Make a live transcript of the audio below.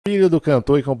Filho do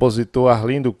cantor e compositor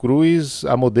Arlindo Cruz,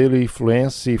 a modelo e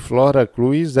influencer Flora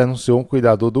Cruz denunciou um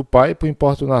cuidador do pai por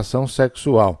importunação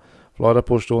sexual. Flora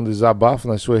postou um desabafo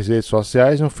nas suas redes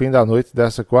sociais no fim da noite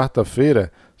desta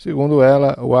quarta-feira. Segundo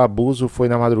ela, o abuso foi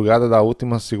na madrugada da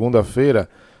última segunda-feira.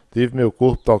 Tive meu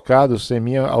corpo tocado sem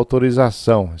minha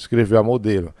autorização, escreveu a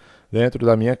modelo, dentro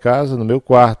da minha casa, no meu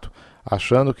quarto,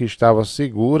 achando que estava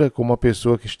segura com uma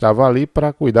pessoa que estava ali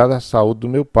para cuidar da saúde do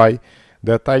meu pai,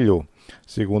 detalhou.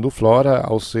 Segundo Flora,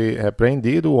 ao ser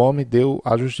repreendido, o homem deu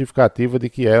a justificativa de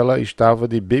que ela estava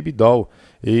de baby doll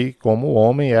e, como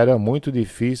homem, era muito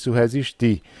difícil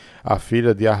resistir. A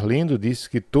filha de Arlindo disse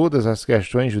que todas as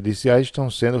questões judiciais estão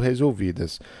sendo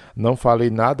resolvidas. Não falei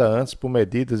nada antes por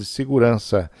medidas de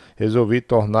segurança. Resolvi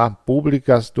tornar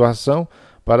pública a situação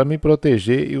para me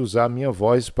proteger e usar minha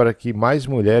voz para que mais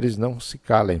mulheres não se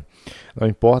calem. Não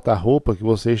importa a roupa que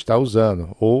você está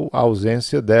usando ou a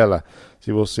ausência dela.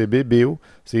 Se você bebeu,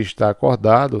 se está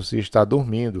acordado ou se está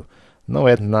dormindo. Não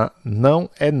é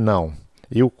não.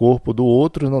 E o corpo do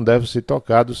outro não deve ser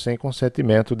tocado sem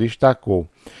consentimento, destacou.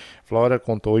 Flora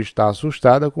contou estar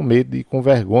assustada, com medo e com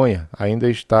vergonha. Ainda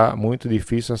está muito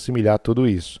difícil assimilar tudo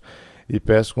isso. E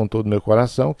peço com todo o meu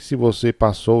coração que se você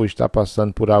passou ou está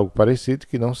passando por algo parecido,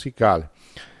 que não se cale.